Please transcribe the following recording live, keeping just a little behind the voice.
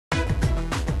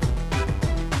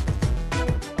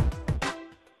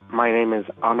My name is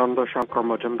Ananda Shankar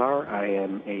Majumdar. I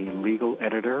am a legal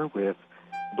editor with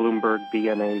Bloomberg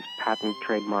BNA's Patent,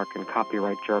 Trademark, and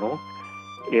Copyright Journal.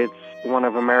 It's one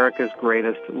of America's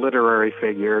greatest literary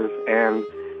figures and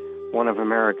one of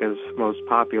America's most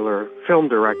popular film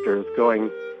directors going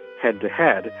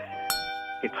head-to-head.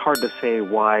 It's hard to say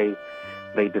why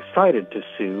they decided to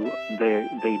sue.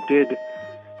 They did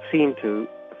seem to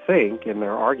think in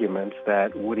their arguments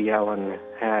that Woody Allen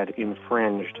had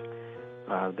infringed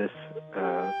this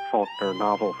Faulkner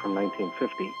novel from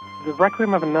 1950. The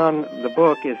Requiem of a Nun, the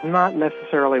book, is not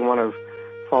necessarily one of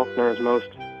Faulkner's most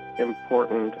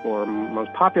important or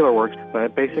most popular works,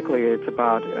 but basically it's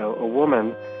about a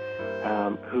woman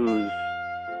whose,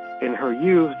 in her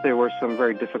youth, there were some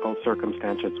very difficult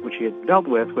circumstances which she had dealt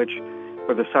with, which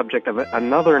were the subject of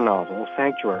another novel,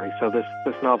 Sanctuary. So this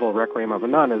novel, Requiem of a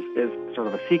Nun, is sort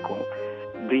of a sequel.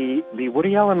 The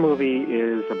Woody Allen movie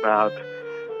is about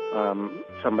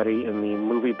somebody in the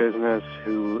movie business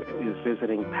who is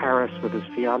visiting Paris with his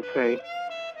fiancée,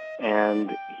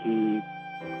 and he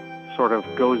sort of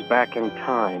goes back in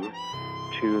time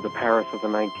to the Paris of the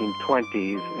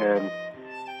 1920s and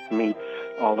meets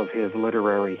all of his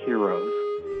literary heroes.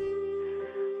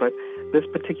 But this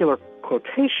particular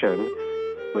quotation,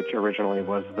 which originally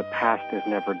was, "The past is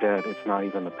never dead, it's not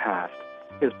even the past,"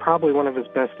 is probably one of his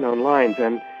best-known lines,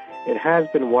 and it has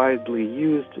been widely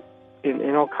used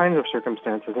in all kinds of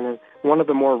circumstances. And one of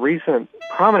the more recent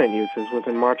prominent uses was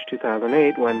in March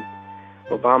 2008 when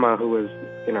Obama, who was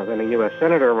then a U.S.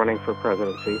 Senator running for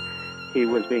presidency, he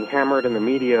was being hammered in the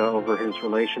media over his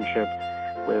relationship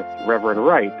with Reverend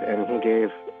Wright, and he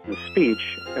gave the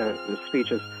speech. The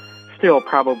speech is still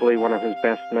probably one of his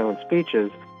best-known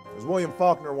speeches. As William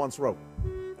Faulkner once wrote,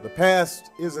 "The past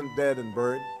isn't dead and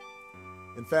buried.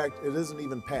 In fact, it isn't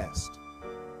even past."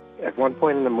 At one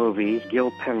point in the movie,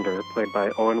 Gil Pender, played by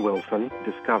Owen Wilson,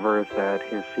 discovers that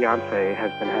his fiancée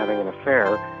has been having an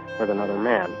affair with another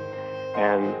man.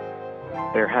 And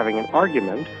they're having an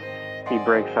argument. He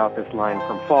breaks out this line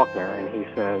from Faulkner, and he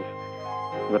says,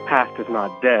 "The past is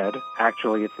not dead.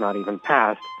 Actually, it's not even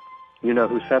past. You know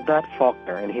who said that?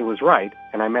 Faulkner. And he was right.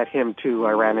 And I met him, too.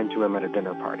 I ran into him at a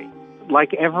dinner party."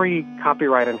 Like every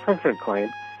copyright infringement claim,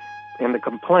 in the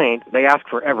complaint, they ask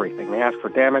for everything. They ask for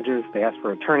damages, they ask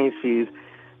for attorney's fees,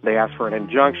 they ask for an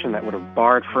injunction that would have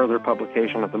barred further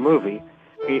publication of the movie.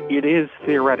 It is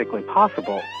theoretically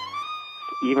possible,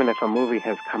 even if a movie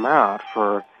has come out,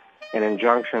 for an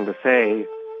injunction to say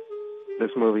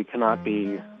this movie cannot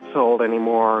be sold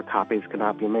anymore, copies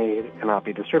cannot be made, cannot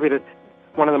be distributed.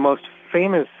 One of the most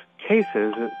famous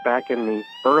cases back in the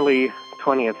early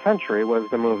 20th century was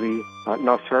the movie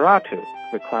Nosferatu,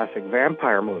 the classic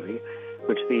vampire movie,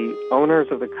 which the owners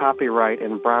of the copyright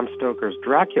in Bram Stoker's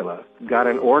Dracula got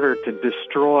an order to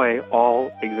destroy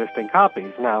all existing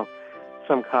copies. Now,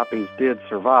 some copies did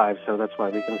survive, so that's why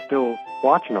we can still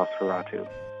watch Nosferatu.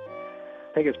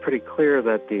 I think it's pretty clear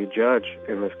that the judge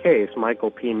in this case,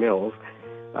 Michael P. Mills,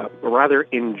 rather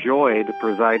enjoyed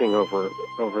presiding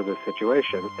over this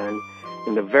situation. And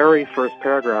in the very first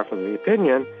paragraph of the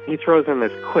opinion, he throws in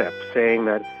this quip saying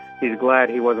that he's glad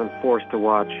he wasn't forced to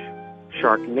watch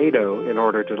Sharknado in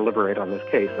order to deliberate on this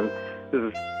case. And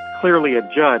this is clearly a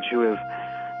judge who is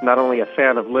not only a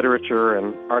fan of literature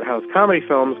and art house comedy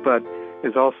films, but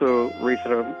is also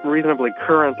reasonably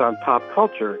current on pop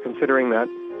culture, considering that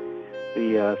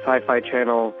the Sci-Fi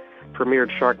Channel premiered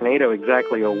Sharknado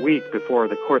exactly a week before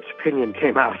the court's opinion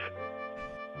came out.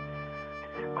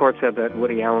 The court said that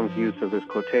Woody Allen's use of this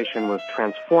quotation was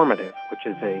transformative, which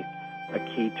is a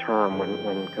key term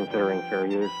when considering fair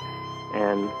use.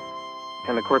 And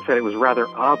the court said it was rather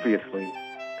obviously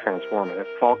transformative.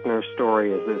 Faulkner's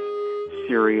story is this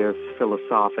serious,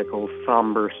 philosophical,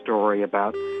 somber story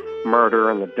about murder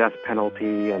and the death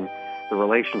penalty and the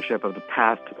relationship of the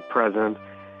past to the present.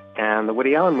 And the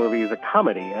Woody Allen movie is a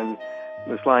comedy, and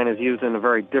this line is used in a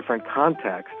very different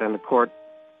context. And the court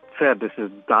said this is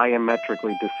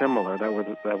diametrically dissimilar. That was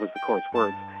the court's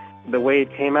words. The way it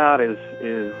came out is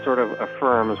sort of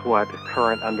affirms what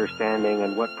current understanding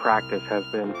and what practice has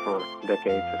been for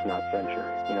decades, if not centuries.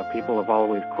 People have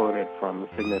always quoted from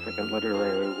significant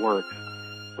literary works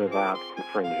without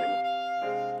infringing.